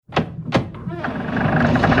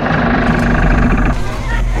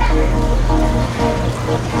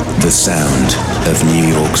of New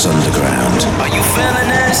York's underground. Are you feeling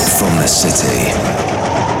this? From the city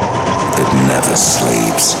that never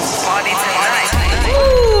sleeps. Party tonight.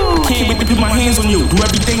 Can't wait to put my hands on you. Do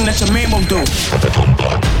everything that your man won't do.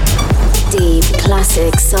 Deep,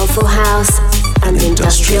 classic, soulful house and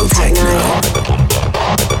industrial techno.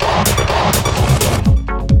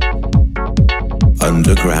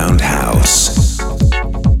 Underground house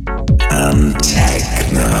and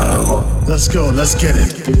techno. Let's go, let's get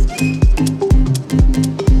it.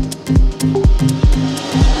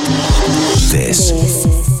 This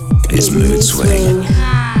is Mood Swing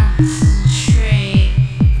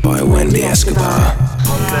by Wendy Escobar.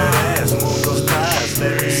 Pump that ass, move those thighs,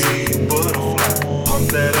 let me see you butterfly. Pump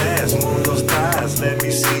that ass, move those thighs, let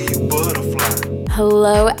me see you butterfly.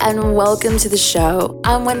 Hello and welcome to the show.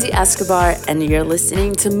 I'm Wendy Escobar and you're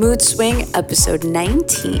listening to Mood Swing episode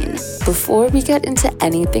 19. Before we get into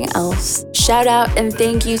anything else, shout out and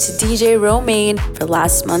thank you to DJ Romaine for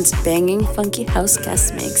last month's banging funky house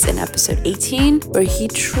guest mix in episode 18 where he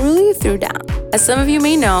truly threw down. As some of you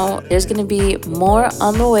may know, there's going to be more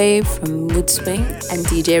on the way from Mood Swing and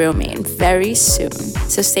DJ Romaine very soon,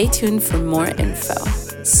 so stay tuned for more info.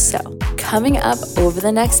 So, coming up over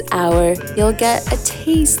the next hour, you'll get a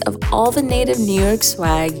taste of all the native New York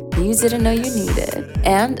swag you didn't know you needed,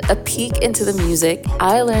 and a peek into the music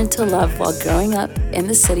I learned to love while growing up in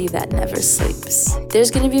the city that never sleeps.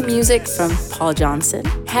 There's going to be music from Paul Johnson,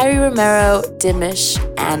 Harry Romero, Dimish,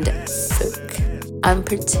 and Fook. I'm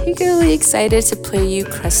particularly excited to play you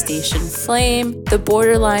Crustacean Flame, the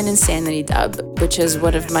Borderline Insanity dub, which is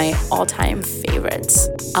one of my all-time favorites.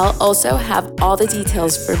 I'll also have all the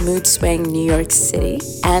details for Mood Swing New York City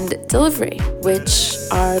and Delivery, which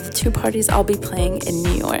are the two parties I'll be playing in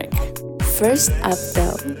New York. First up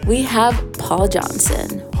though, we have Paul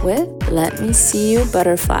Johnson with Let Me See You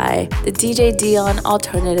Butterfly, the DJ Dion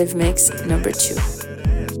Alternative Mix number 2.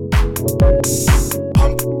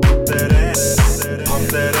 Pump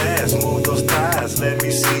that ass, move those thighs, let me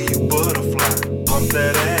see you butterfly. Pump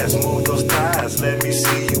that ass, move those thighs, let me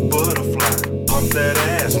see you butterfly. Pump that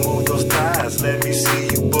ass, move those thighs, let me see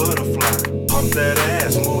you butterfly. Pump that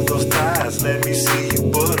ass, move those thighs, let me see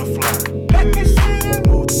you butterfly. Let me see you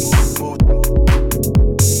move, move, move.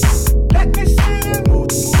 Let me see you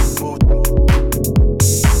move, move, move.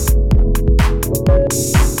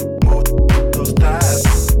 Move those thighs.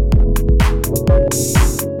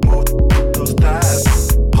 Move those thighs.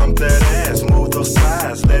 Pump that ass, move those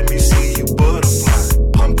thighs, let me see you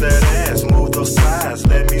butterfly. Pump that ass, move those thighs,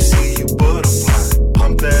 let me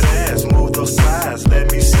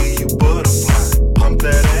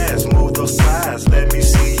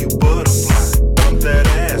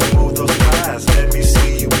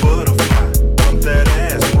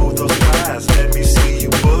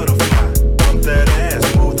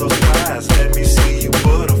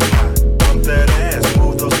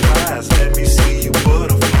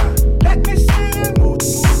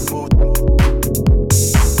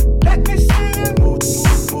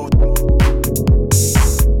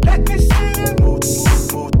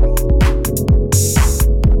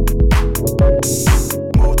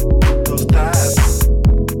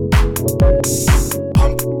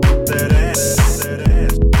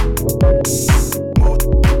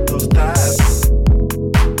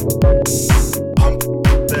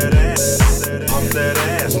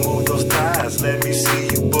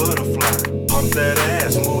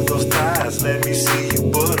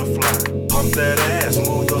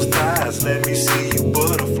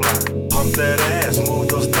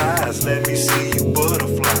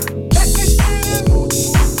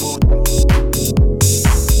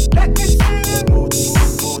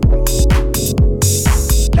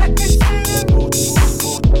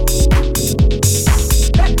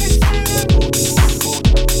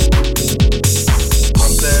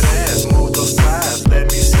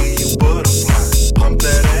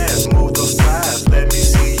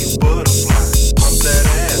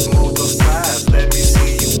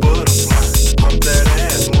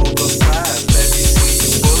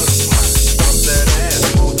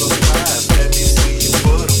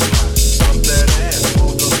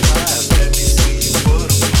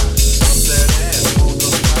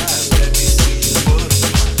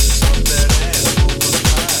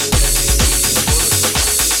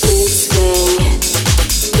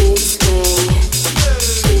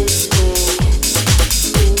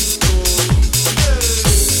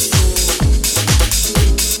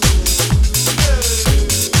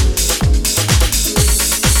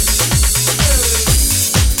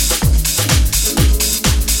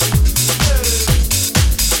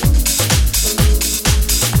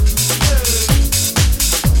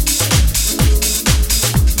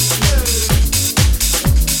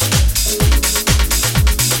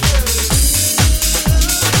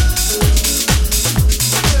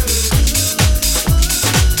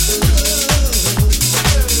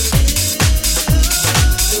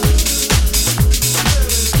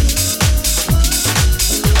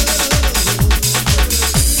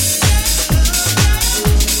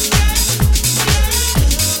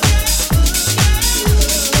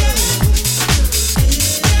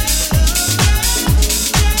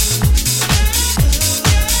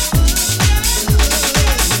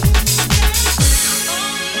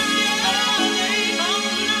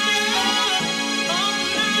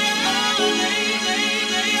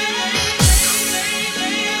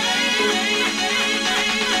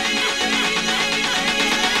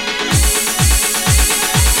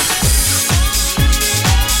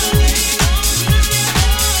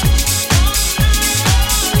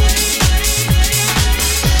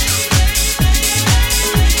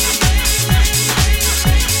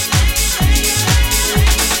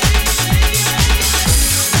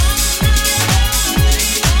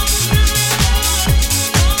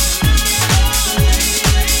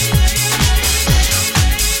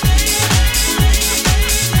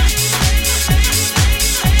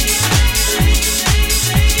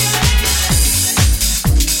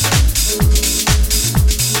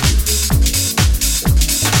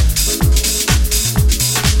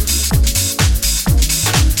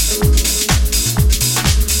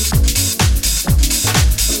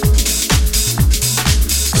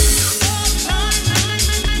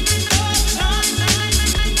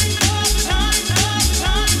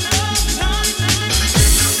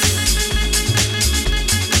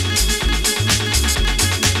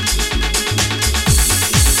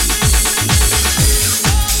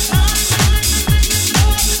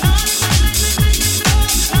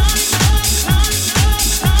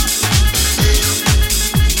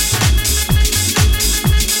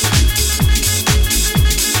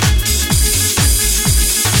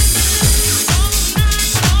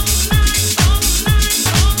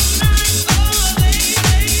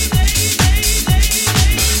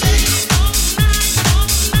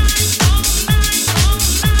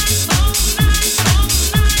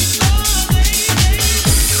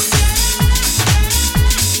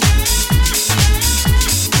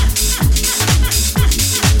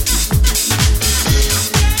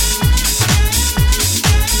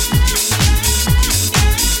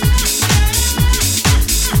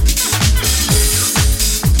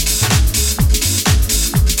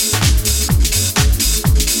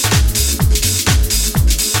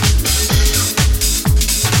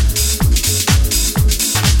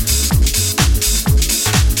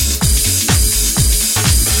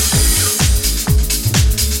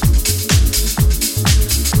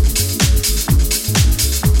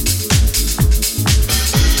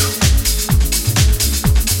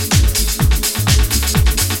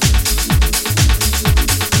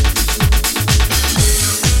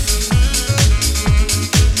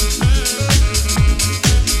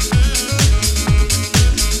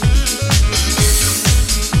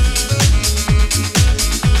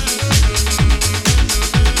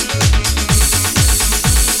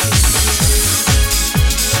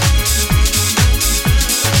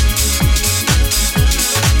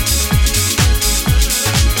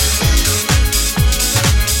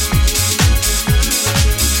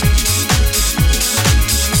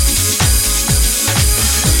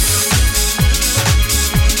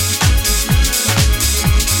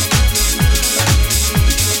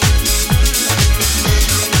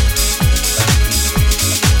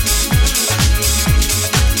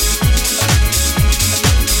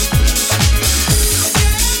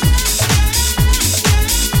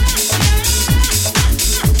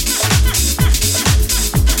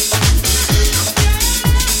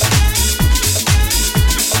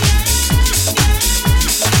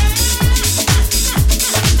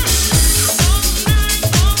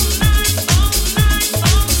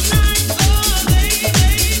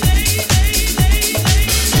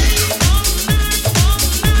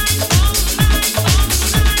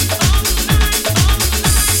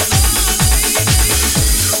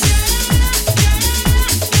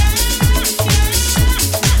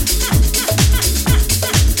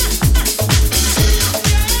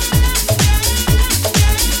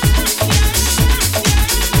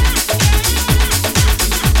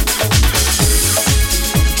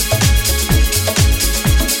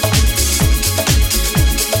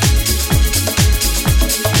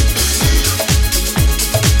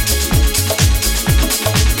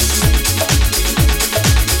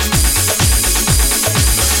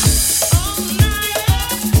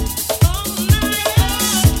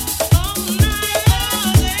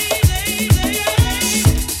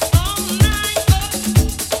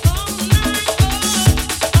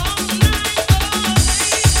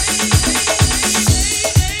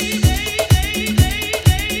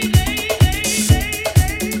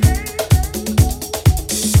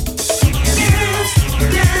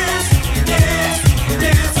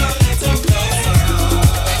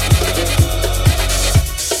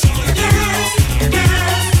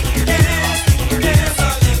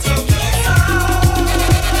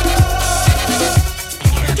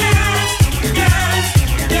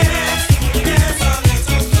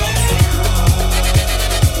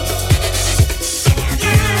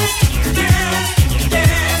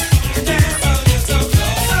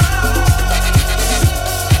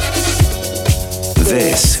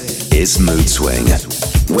Mood Swing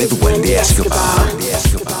with Wendy Escobar.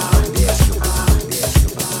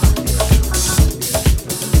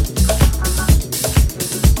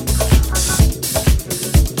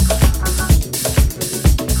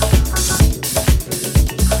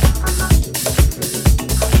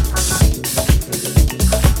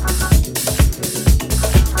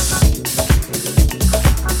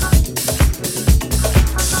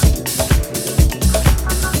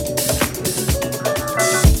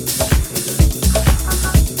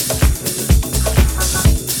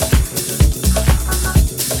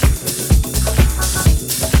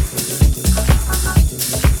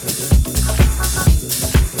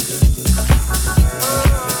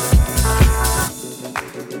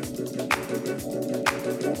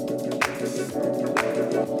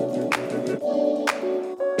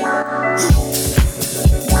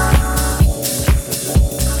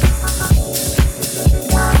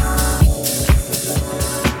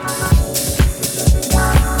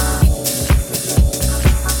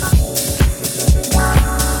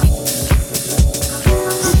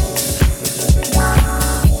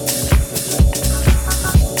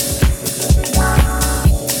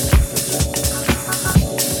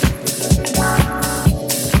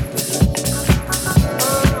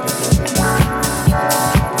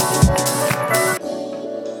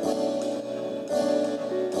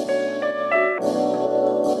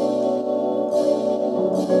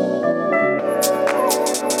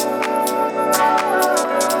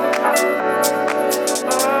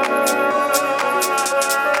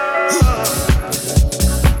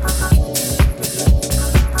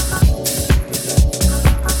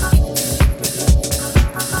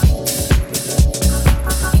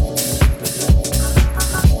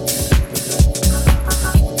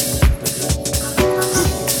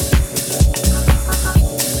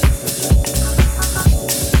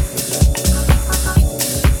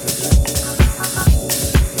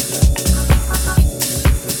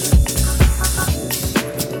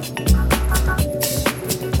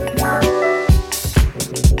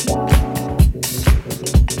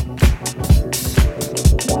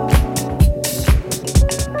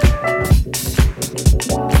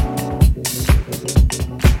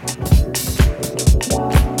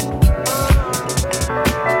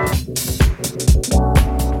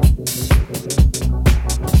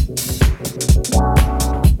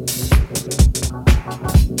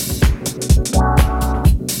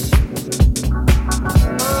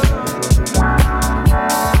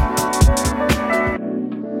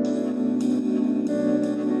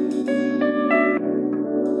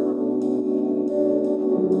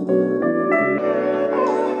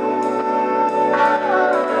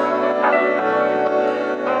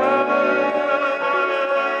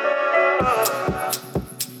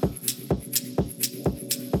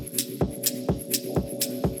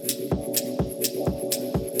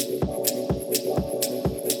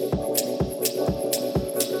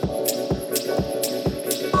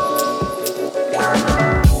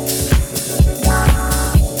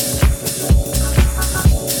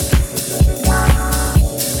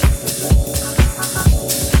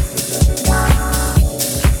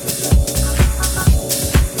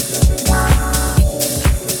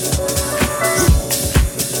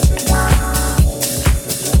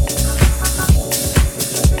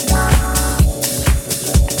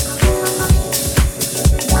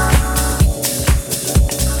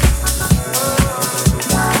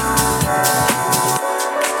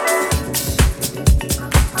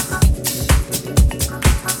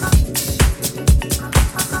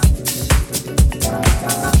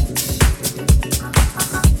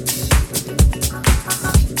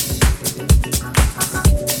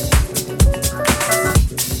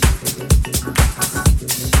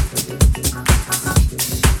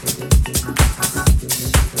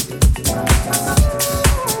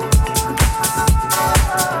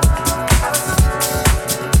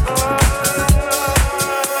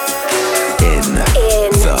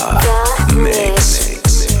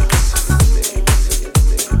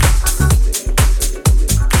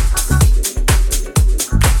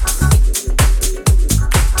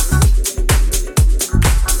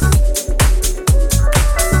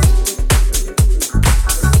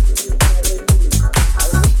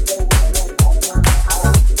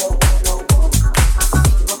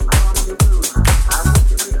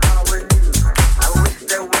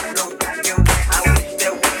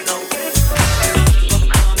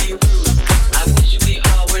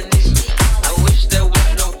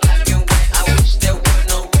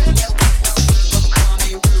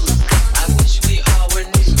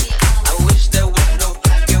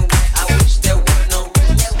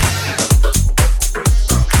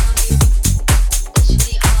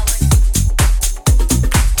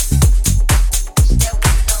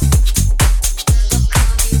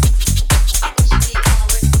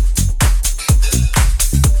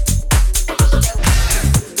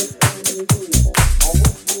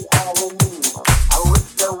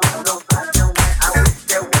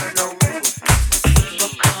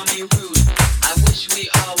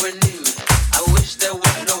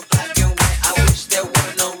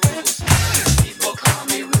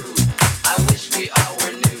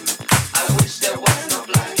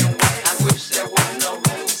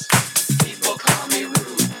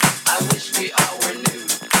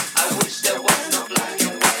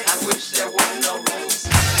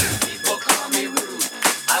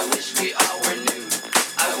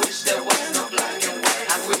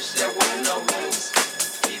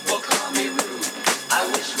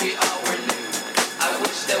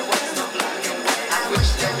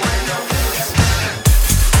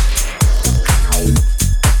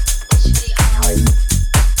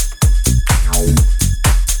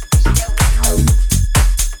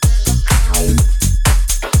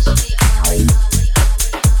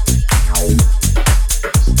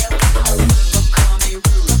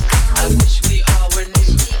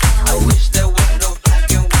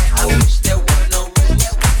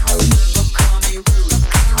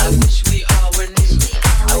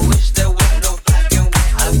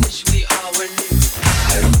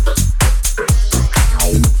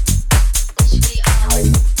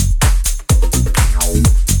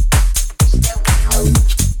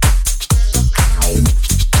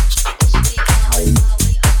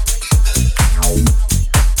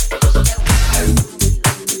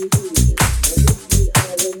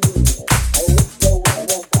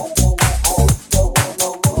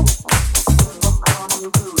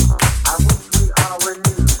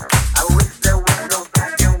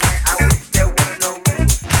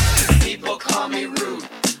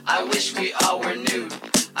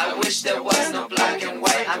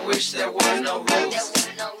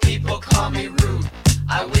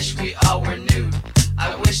 I wish we all were nude.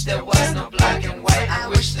 I wish there was no black and white. I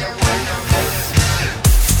wish there were no rules.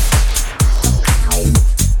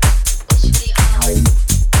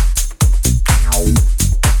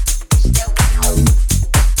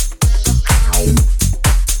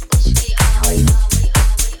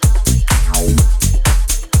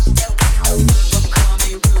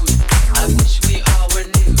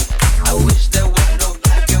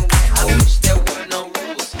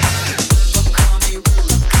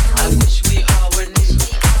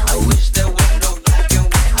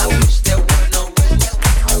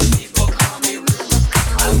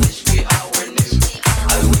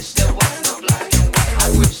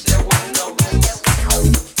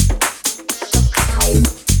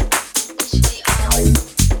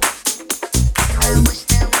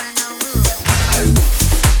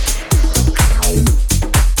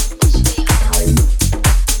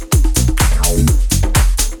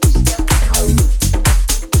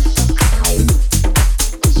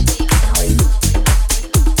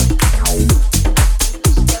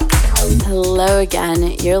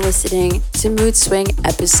 Again, you're listening to Mood Swing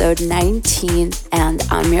episode 19, and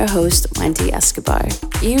I'm your host, Wendy Escobar.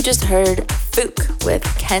 You just heard Fook with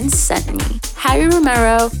Ken Sent Me, Harry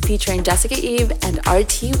Romero featuring Jessica Eve, and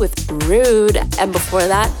RT with Rude, and before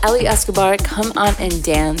that, Ellie Escobar, Come On and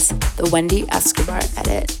Dance, the Wendy Escobar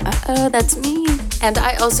edit. That's me. And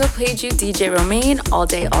I also played you DJ Romain, All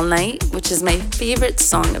Day All Night, which is my favorite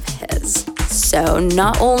song of his. So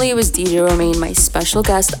not only was DJ Romain my special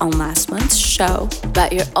guest on last month's show,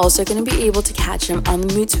 but you're also going to be able to catch him on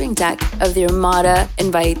the Mood Swing deck of the Armada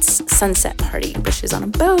Invites Sunset Party, which is on a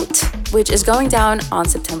boat, which is going down on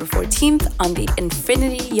September 14th on the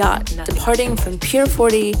Infinity Yacht, departing from Pier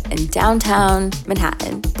 40 in downtown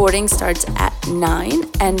Manhattan. Boarding starts at 9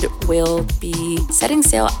 and will be setting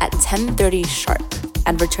sail at 10:30 sharp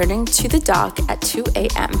and returning to the dock at 2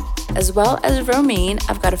 a.m. As well as Romain,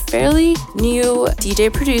 I've got a fairly new DJ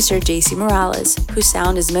producer, JC Morales, whose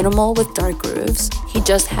sound is minimal with dark grooves. He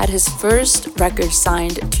just had his first record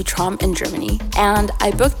signed to Tromp in Germany, and I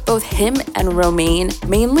booked both him and Romain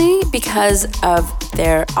mainly because of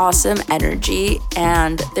their awesome energy,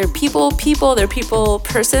 and they're people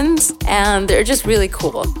persons, and they're just really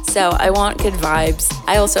cool. So I want good vibes.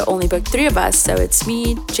 I also only booked 3 of us, so it's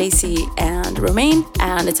me, JC, and Romain,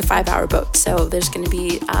 and it's a 5-hour boat, so there's going to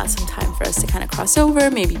be some time for us to kind of cross over,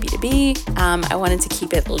 maybe B2B. I wanted to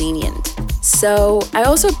keep it lenient. So I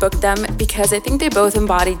also booked them because I think they both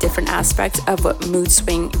embody different aspects of what Mood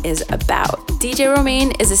Swing is about. DJ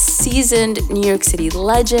Romain is a seasoned New York City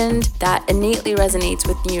legend that innately resonates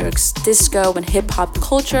with New York's disco and hip-hop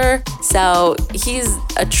culture. So he's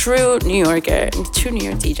a true New Yorker, a true New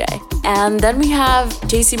York DJ. And then we have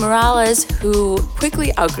JC Morales, who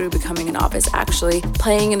quickly outgrew becoming a novice, actually,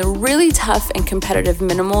 playing in the really tough and competitive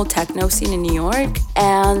minimal techno scene in New York.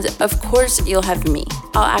 And of course, you'll have me.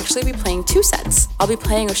 I'll actually be playing 2 sets. I'll be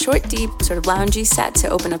playing a short, deep, sort of loungy set to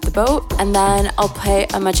open up the boat, and then I'll play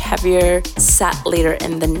a much heavier set later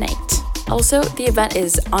in the night. Also, the event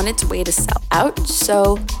is on its way to sell out,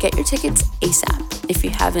 so get your tickets ASAP if you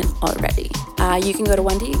haven't already. You can go to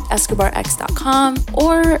wendyescobarx.com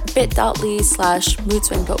or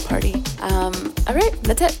bit.ly/moodswingboatparty. All right,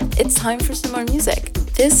 that's it. It's time for some more music.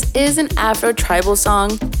 This is an Afro tribal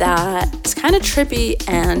song that's kind of trippy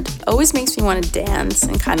and always makes me want to dance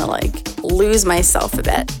and kind of like lose myself a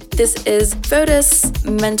bit. This is Fotis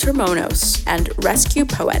Mentormonos and Rescue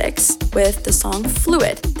Poetics with the song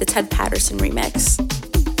Fluid, the Ted Patterson remix.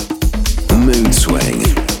 Mood Swing.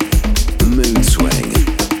 Mood Swing.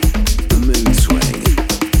 Mood Swing.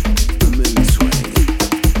 Mood Swing.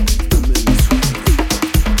 Mood Swing.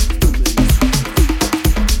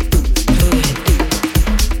 Fluid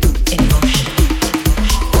in motion.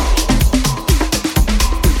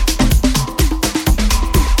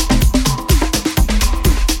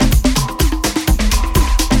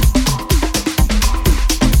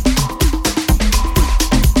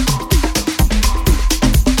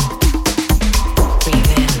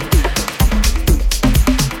 Breathe in.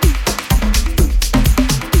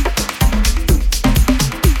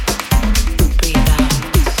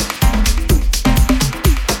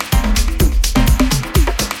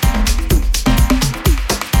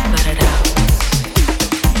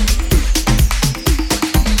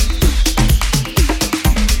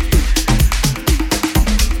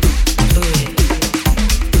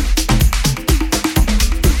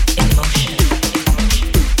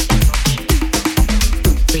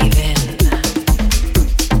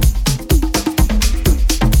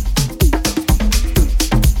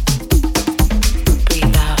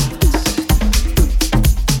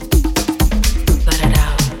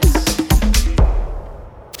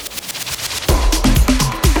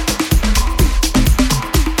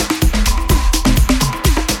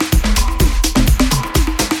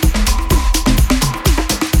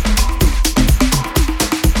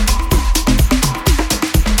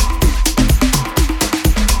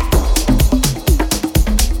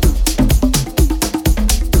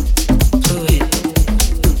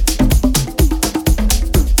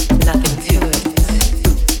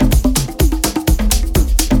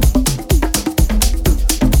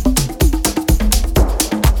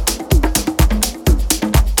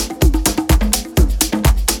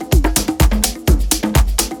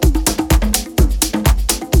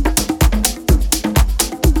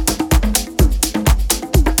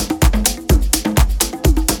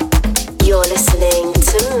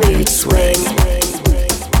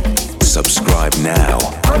 now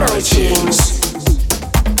on iTunes.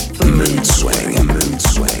 Mood swing, mood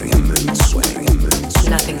swing, mood swing, mood swing.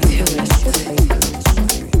 Nothing to it.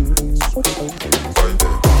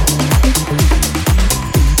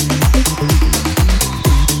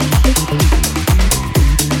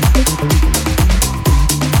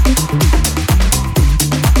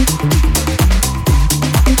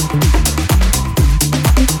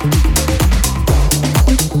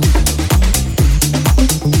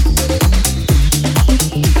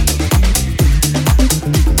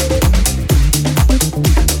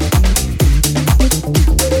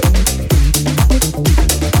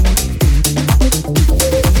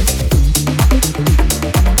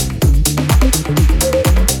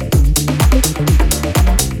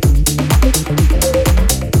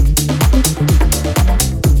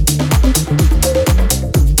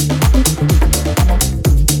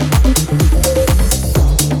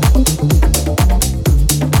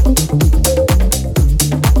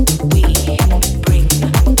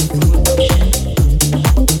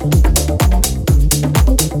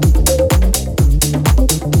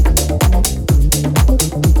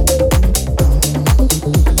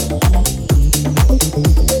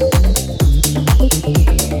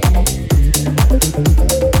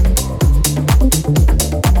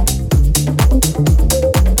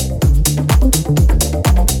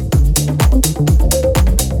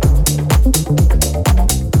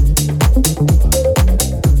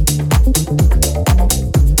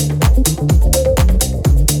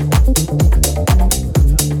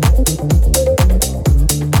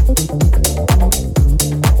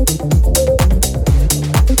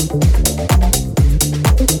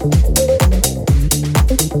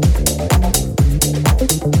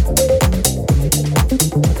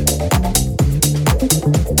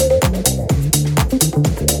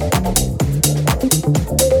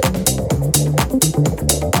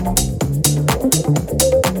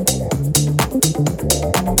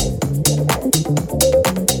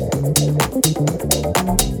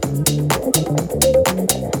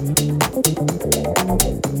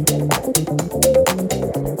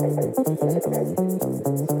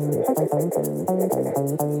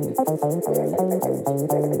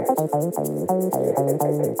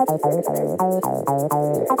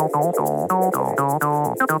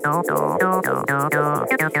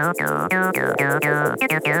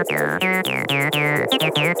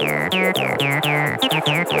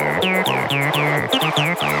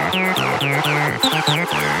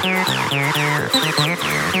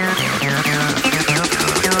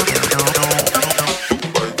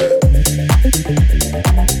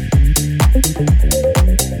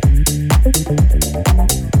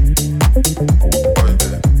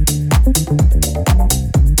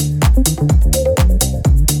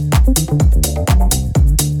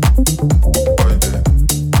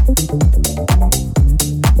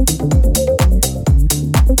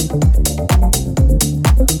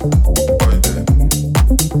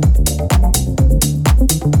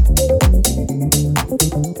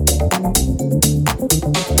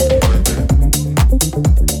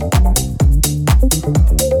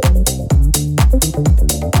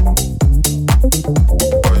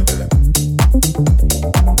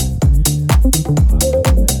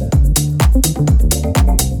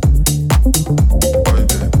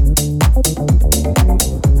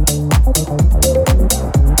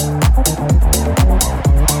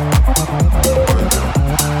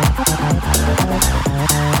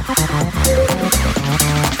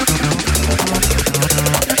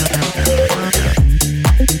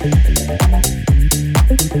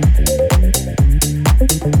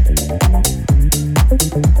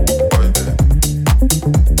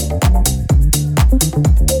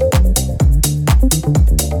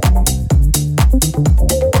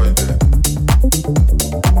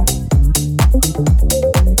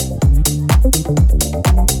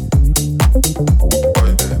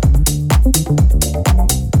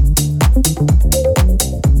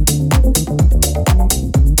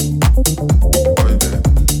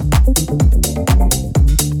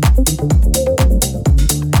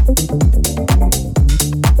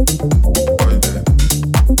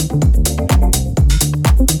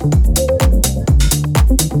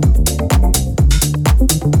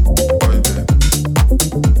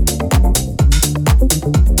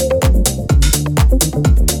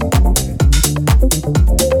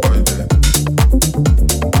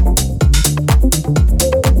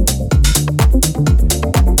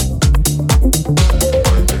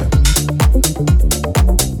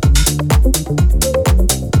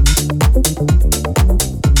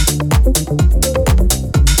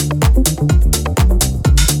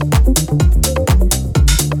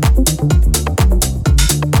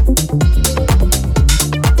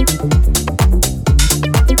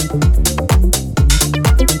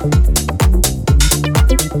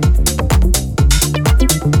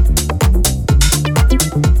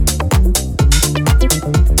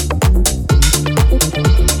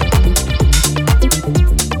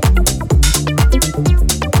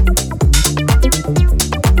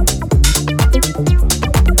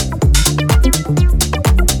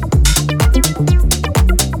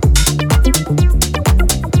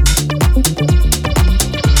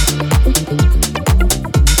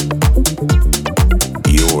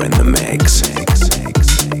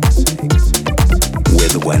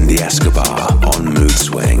 Wendy Escobar on Mood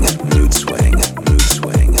Swing, Mood Swing, Mood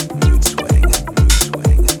Swing, Mood Swing, Mood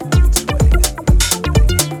Swing.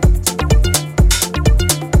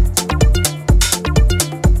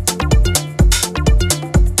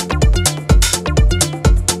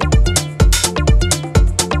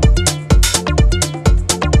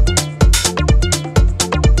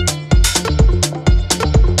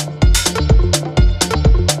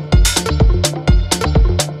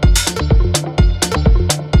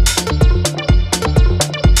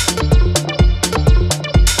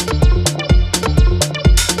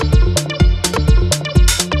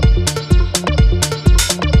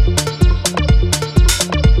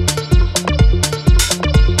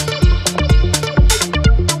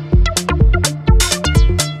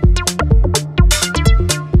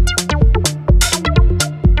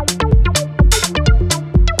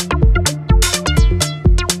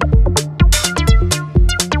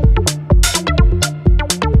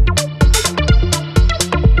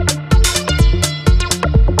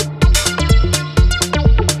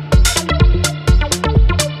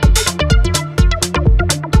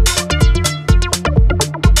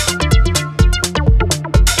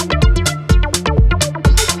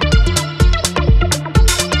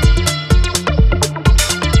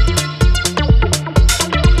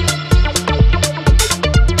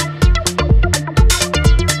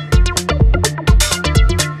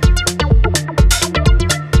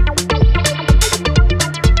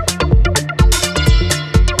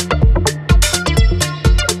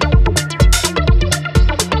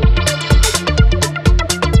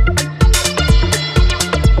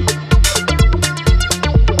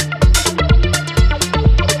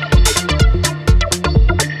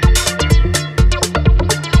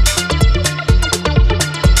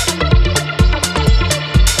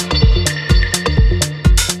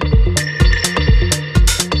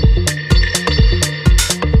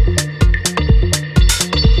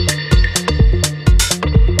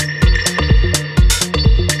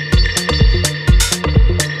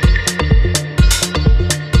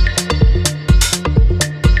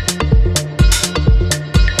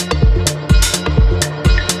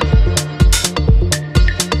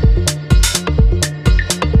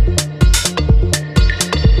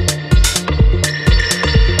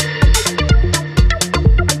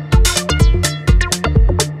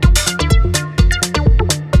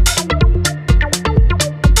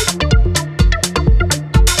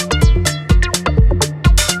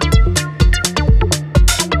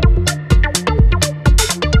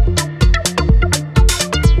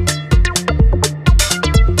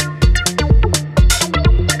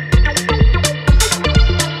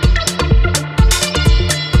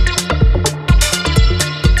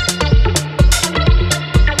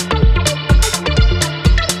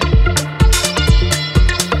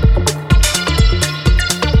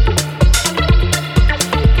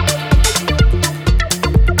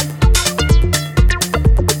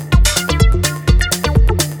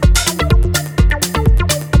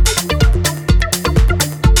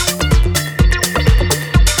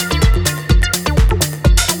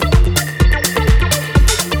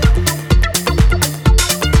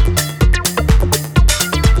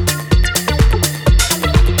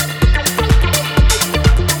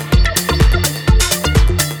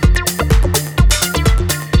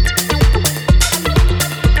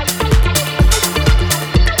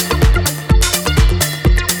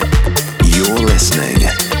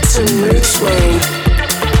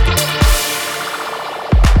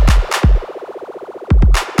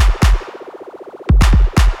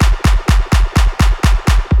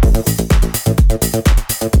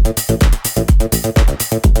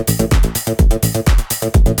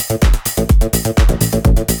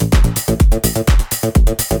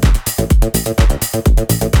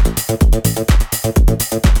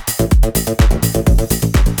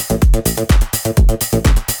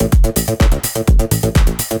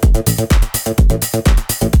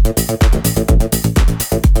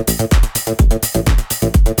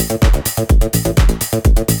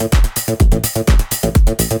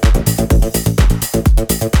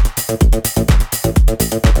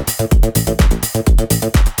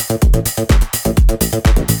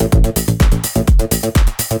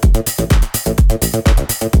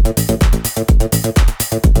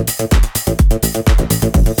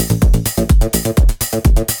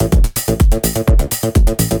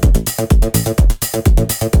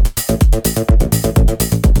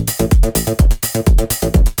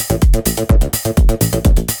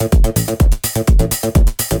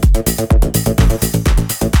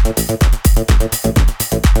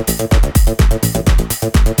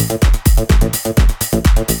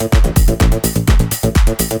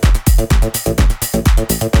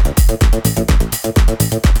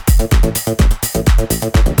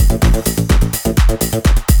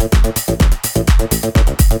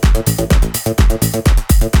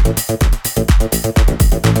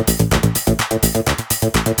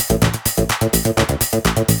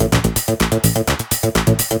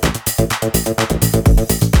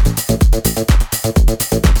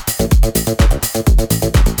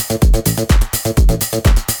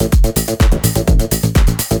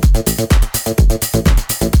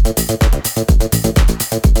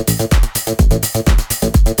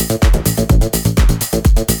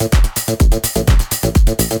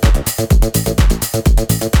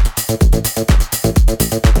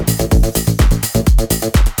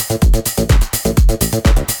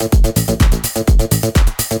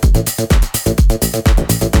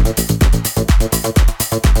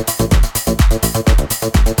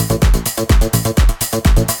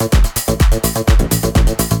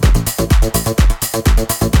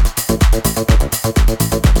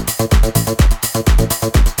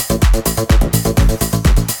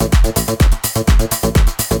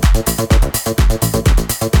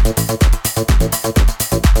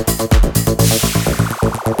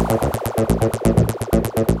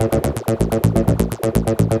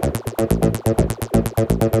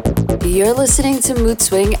 You're listening to Mood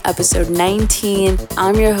Swing, episode 19.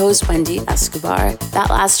 I'm your host, Wendy Escobar.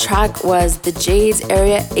 That last track was The Jades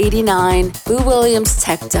Area 89, Boo Williams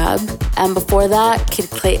Tech Dub, and before that,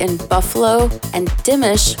 Kid Clayton Buffalo and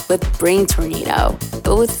Dimish with Brain Tornado.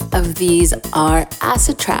 Both of these are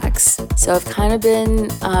acid tracks, so I've kind of been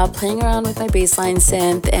playing around with my bassline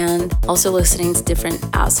synth and also listening to different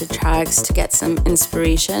acid tracks to get some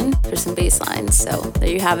inspiration for some bass lines. So there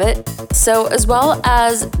you have it. So as well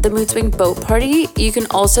as the Mood Swing Boat Party, you can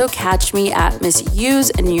also catch me at Miss U's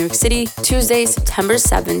in New York City, Tuesday, September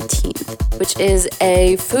 17th, which is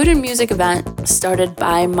a food and music event started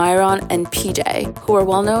by Myron and PJ, who are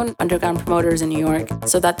well-known underground promoters in New York,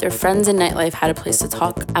 so that their friends in nightlife had a place to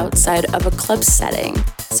talk outside of a club setting.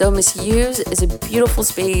 So Miss U's is a beautiful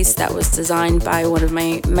space that was designed by one of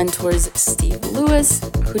my mentors, Steve Lewis,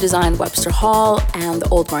 who designed Webster Hall and the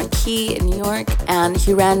Old Marquee in New York, and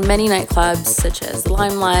he ran many nightclubs such as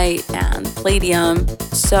Limelight and Palladium.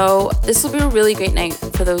 So this will be a really great night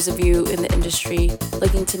for those of you in the industry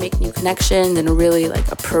looking to make new connections in a really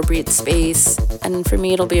appropriate space. And for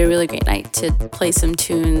me, it'll be a really great night to play some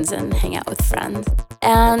tunes and hang out with friends.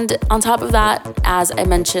 And on top of that, as I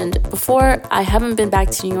mentioned before, I haven't been back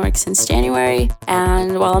to New York since January.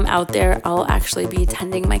 And while I'm out there, I'll actually be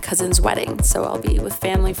attending my cousin's wedding. So I'll be with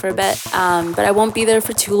family for a bit. But I won't be there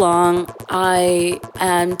for too long. I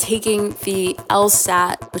am taking the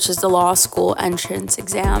LSAT, which is the law school entrance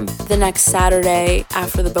exam, the next Saturday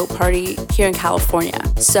after the boat party here in California.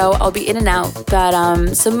 So I'll be in and out.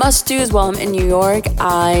 But some must-dos while I'm in New York.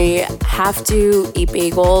 I have to eat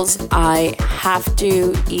bagels. I have to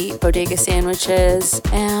eat bodega sandwiches.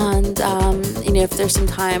 And, if there's some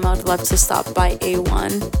time, I'd love to stop by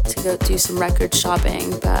A1 to go do some record shopping.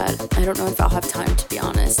 But I don't know if I'll have time, to be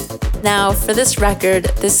honest. Now, for this record,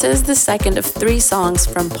 this is the second of 3 songs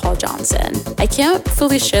from Paul Johnson. I can't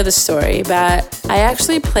fully share the story, but I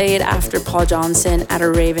actually played after Paul Johnson at a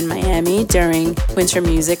rave in Miami during Winter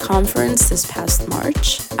Music Conference this past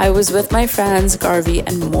March. I was with my friends Garvey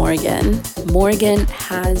and Morgan. Morgan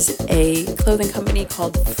has a clothing company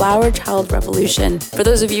called Flower Child Revolution, for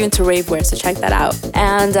those of you into rave wear, so check that out.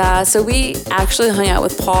 And so we actually hung out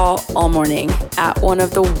with Paul all morning at one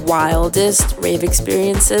of the wildest rave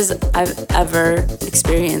experiences I've ever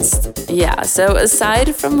experienced. Yeah, so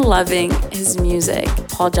aside from loving his music,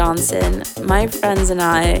 Paul Johnson, my friends and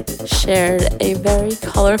I shared a very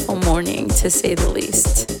colorful morning, to say the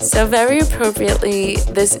least. So very appropriately,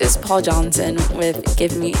 this is Paul Johnson with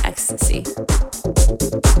Give Me Ecstasy.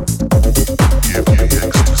 Give me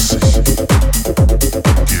ecstasy.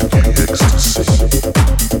 Give me ecstasy.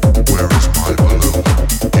 Where is my balloon?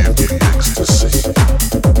 Give me ecstasy.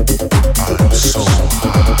 I am so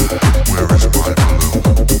high. Where is my balloon?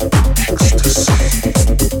 Ecstasy.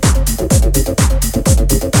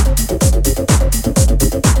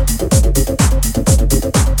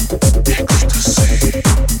 Ecstasy.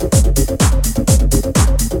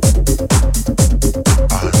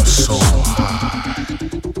 I'm so high.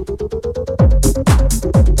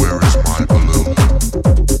 Where is my balloon?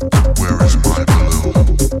 Where is my balloon?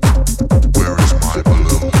 Where is my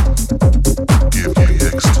balloon? Give me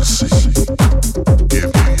ecstasy.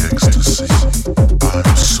 Give me ecstasy.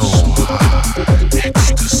 I'm so high.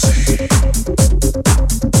 Ecstasy.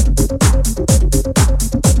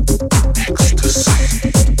 Ecstasy.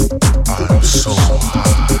 I'm so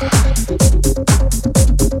high.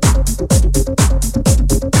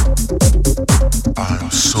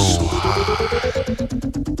 I'm so high.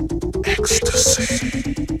 Ecstasy.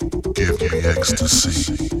 Give me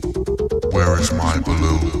ecstasy. Where is my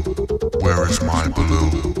balloon? Where is my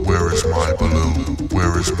balloon? Where is my balloon?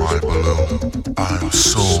 Where is my balloon? I'm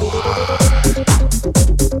so high.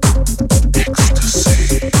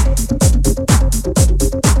 Ecstasy.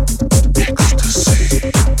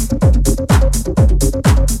 Ecstasy.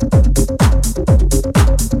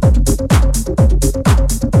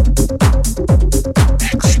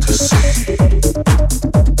 Ecstasy.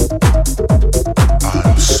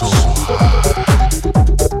 I'm so high.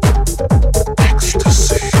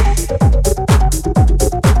 Ecstasy.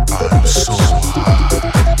 I'm so high.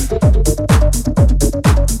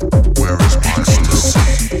 Where is my ecstasy?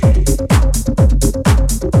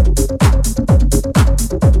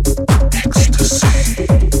 Ecstasy.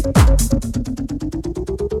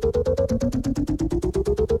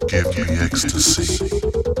 Give me ecstasy.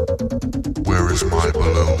 Where is my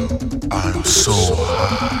balloon? I'm so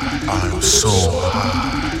high. I'm so high.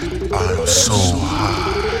 I'm so high.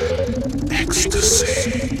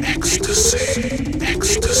 Ecstasy. Ecstasy.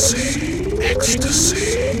 Ecstasy.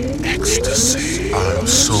 Ecstasy, ecstasy. I'm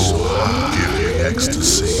so high. Give me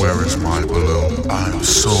ecstasy. Where is my balloon? I'm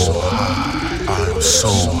so high. I'm so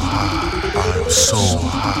high. I'm so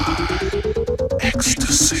high.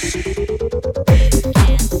 Ecstasy.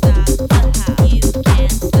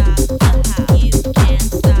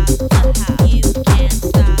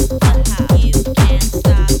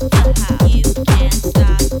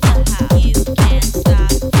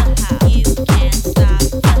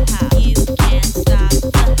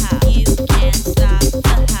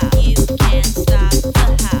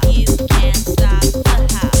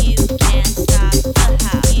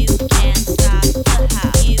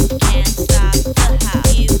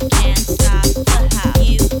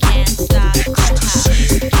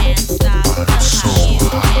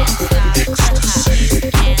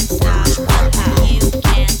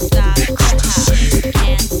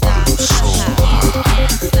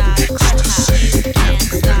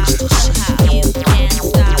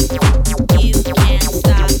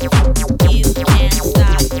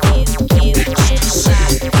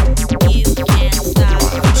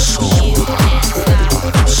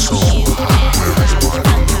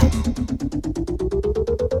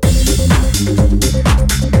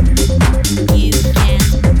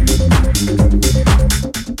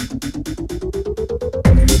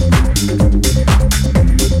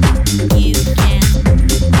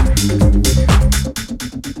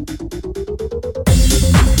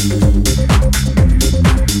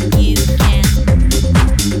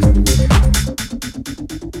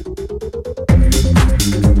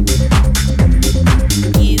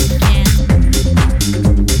 You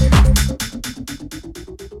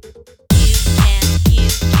can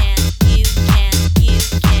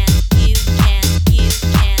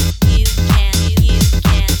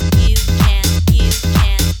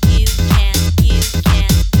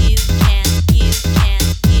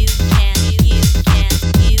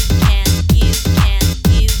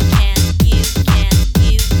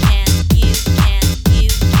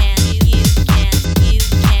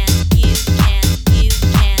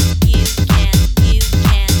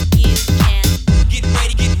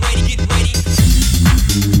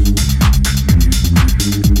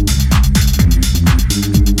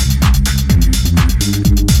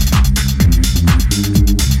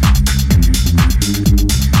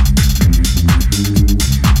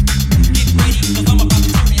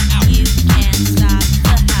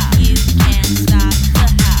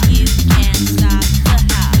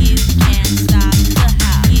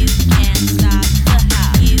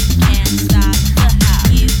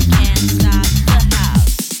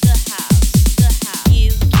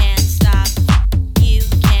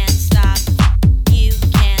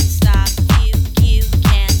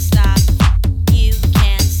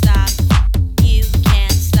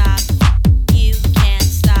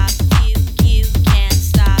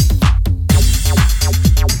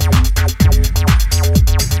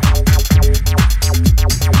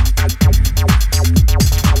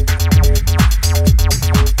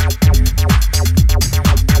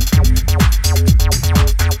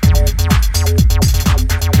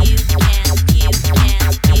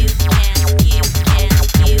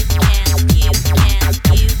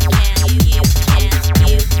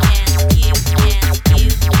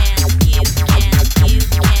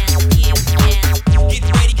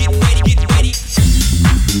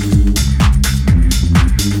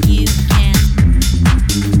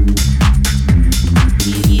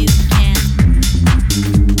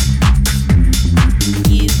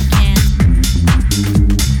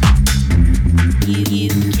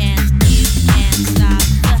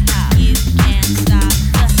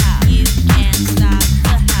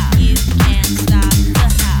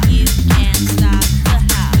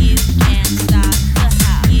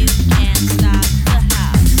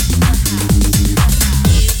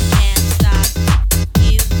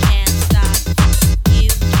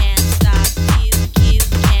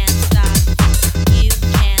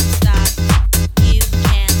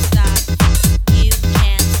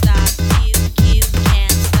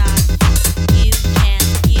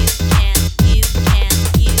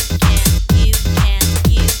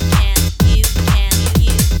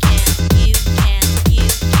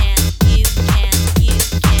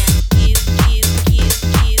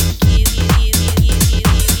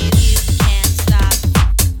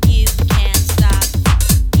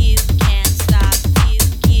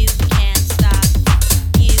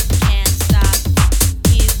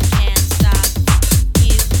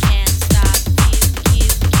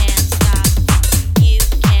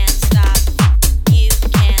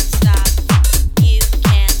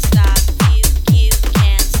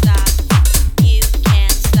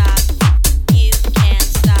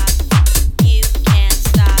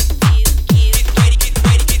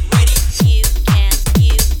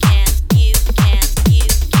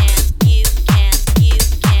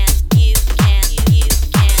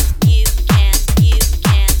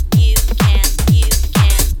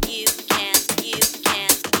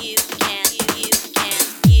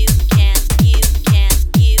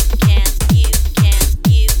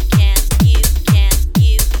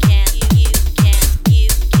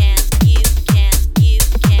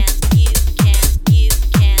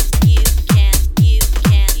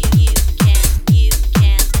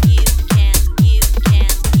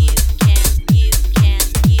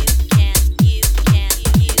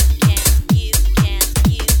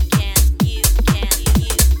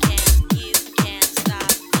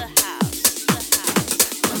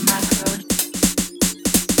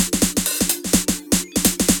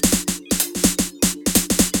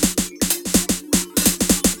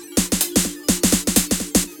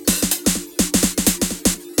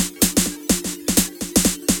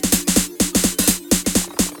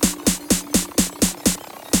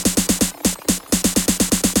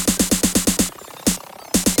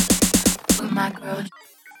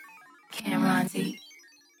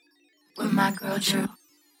with my girl Drew,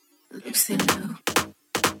 Lucy Lou,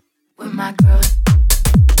 with my girl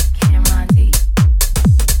Cameron D,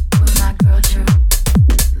 with my girl Drew,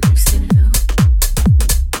 Lucy Lou,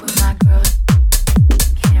 with my girl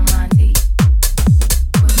Cameron D,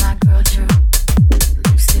 with my girl Drew,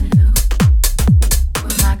 Lucy Lou,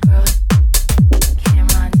 with my girl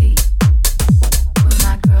Cameron D, with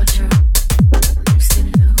my girl Drew, Lucy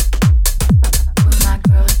Lou, with my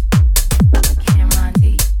girl Cameron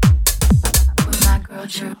D, with my girl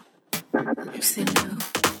Drew, Lucy Lou,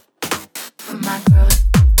 with my girl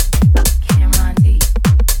Cameron D,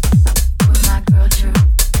 with my girl Drew,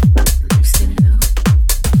 Lucy Lou,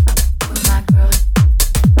 with my girl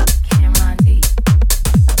Cameron D,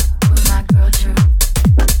 with my girl Drew,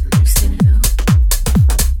 Lucy Lou,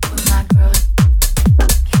 with my girl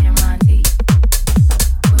Cameron D,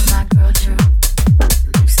 with my girl Drew,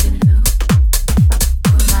 Lucy Lou,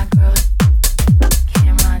 with my girl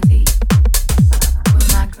Cameron D, with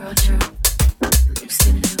my girl Drew,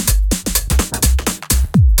 Lucy Lou.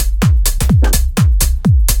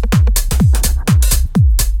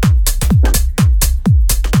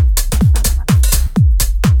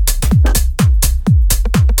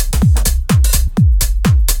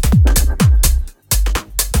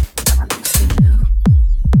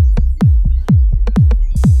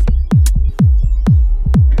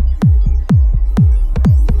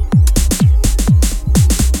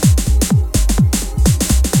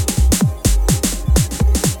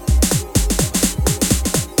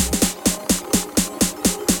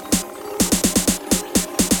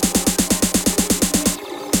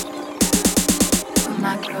 With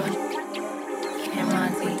my girl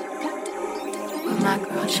Cameron D, with my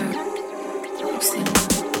girl Drew, Lucy Lou,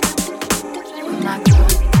 with my girl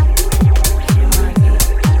Cameron D, with my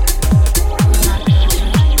girl Drew,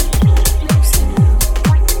 Lucy Lou,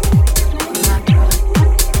 with my girl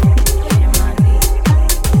Cameron D, with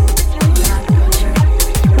my girl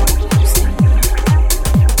Drew, Lucy Lou,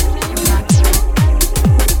 with my girl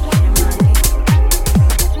Cameron D,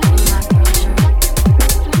 with my girl Drew,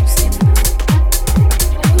 Lucy Lou.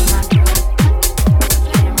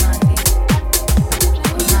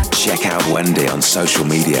 Check out Wendy on social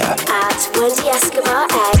media. At Wendy Escobar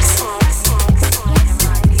X.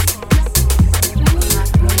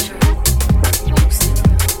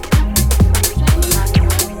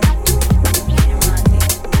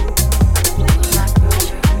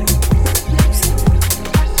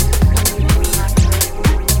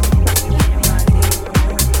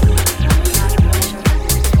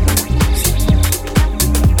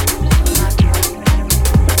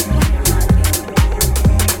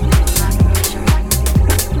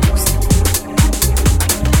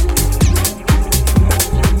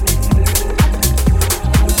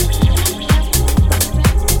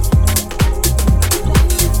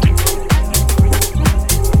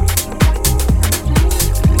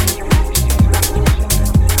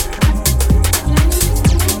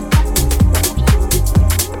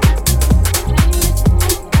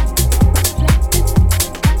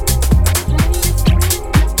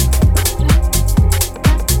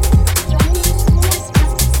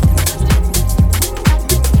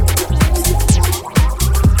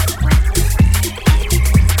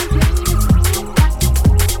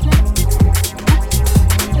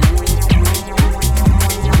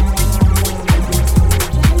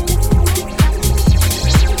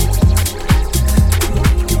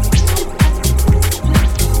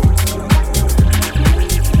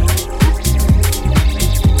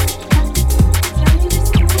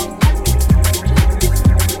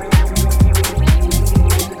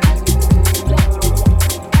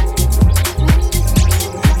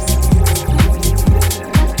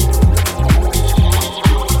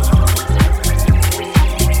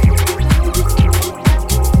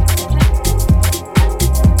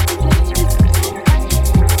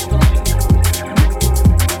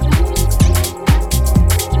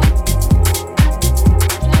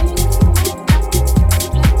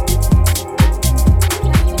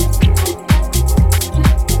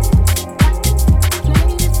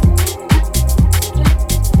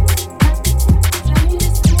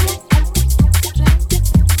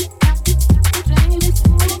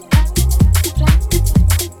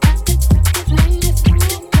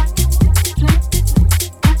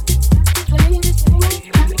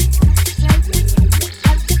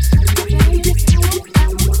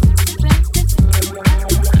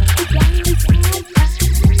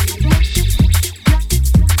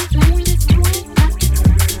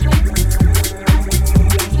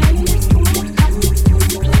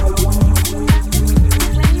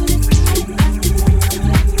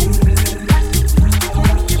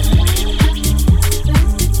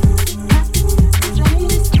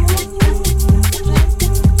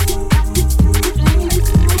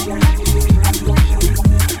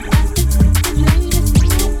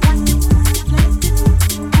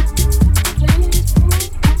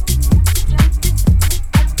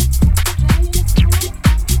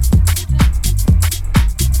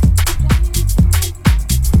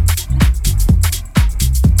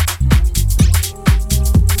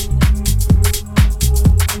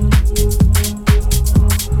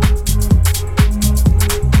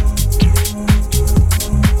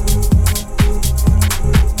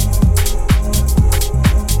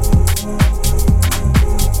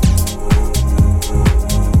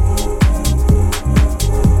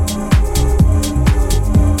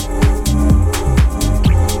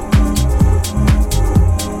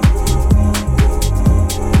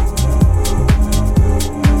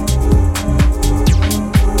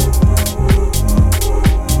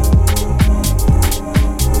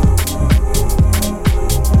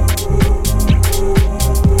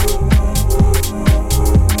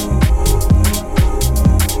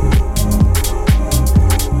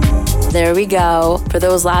 we go. For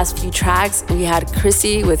those last few tracks, we had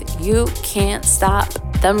Chrissy with You Can't Stop.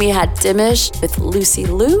 Then we had Dimish with Lucy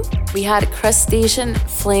Liu. We had Crustacean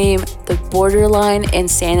Flame, the Borderline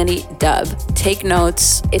Insanity dub. Take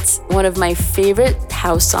notes. It's one of my favorite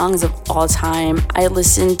house songs of all time. I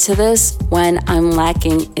listen to this when I'm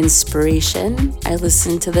lacking inspiration. I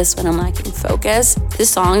listen to this when I'm lacking focus. This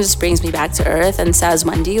song just brings me back to earth and says,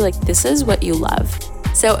 Wendy, like, this is what you love.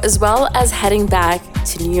 So as well as heading back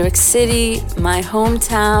to New York City, my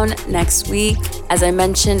hometown, next week, as I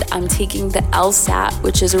mentioned, I'm taking the LSAT,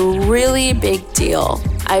 which is a really big deal.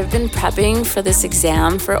 I've been prepping for this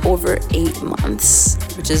exam for over 8 months,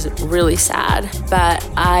 which is really sad. But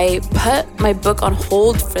I put my book on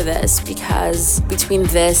hold for this because between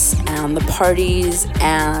this and the parties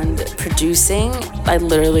and producing, I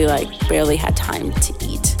literally barely had time to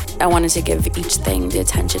eat. I wanted to give each thing the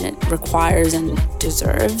attention it requires and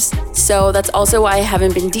deserves. So that's also why I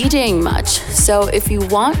haven't been DJing much. So if you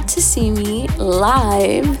want to see me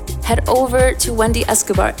live, head over to Wendy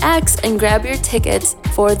Escobar X and grab your tickets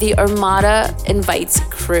for the Armada Invites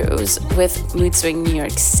cruise with Mood Swing New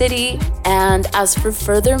York City. And as for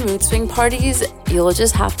further Mood Swing parties, you'll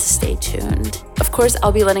just have to stay tuned. Of course,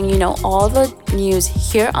 I'll be letting you know all the news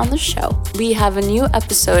here on the show. We have a new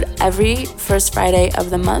episode every first Friday of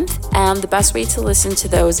the month, and the best way to listen to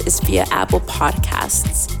those is via Apple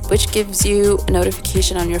Podcasts, which gives you a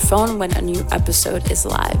notification on your phone when a new episode is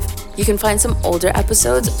live. You can find some older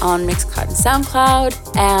episodes on Mixcloud and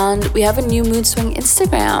SoundCloud, and we have a new Mood Swing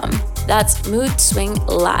Instagram. That's Mood Swing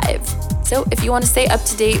Live. So if you want to stay up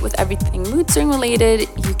to date with everything Mood Swing related,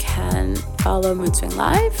 you can follow Mood Swing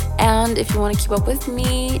Live. And if you want to keep up with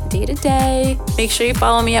me day to day, make sure you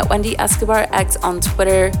follow me at Wendy Escobar X on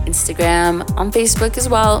Twitter, Instagram, on Facebook as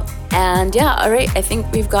well. And yeah, all right, I think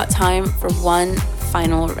we've got time for one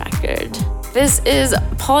final record. This is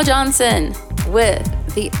Paul Johnson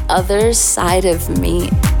with The Other Side of Me.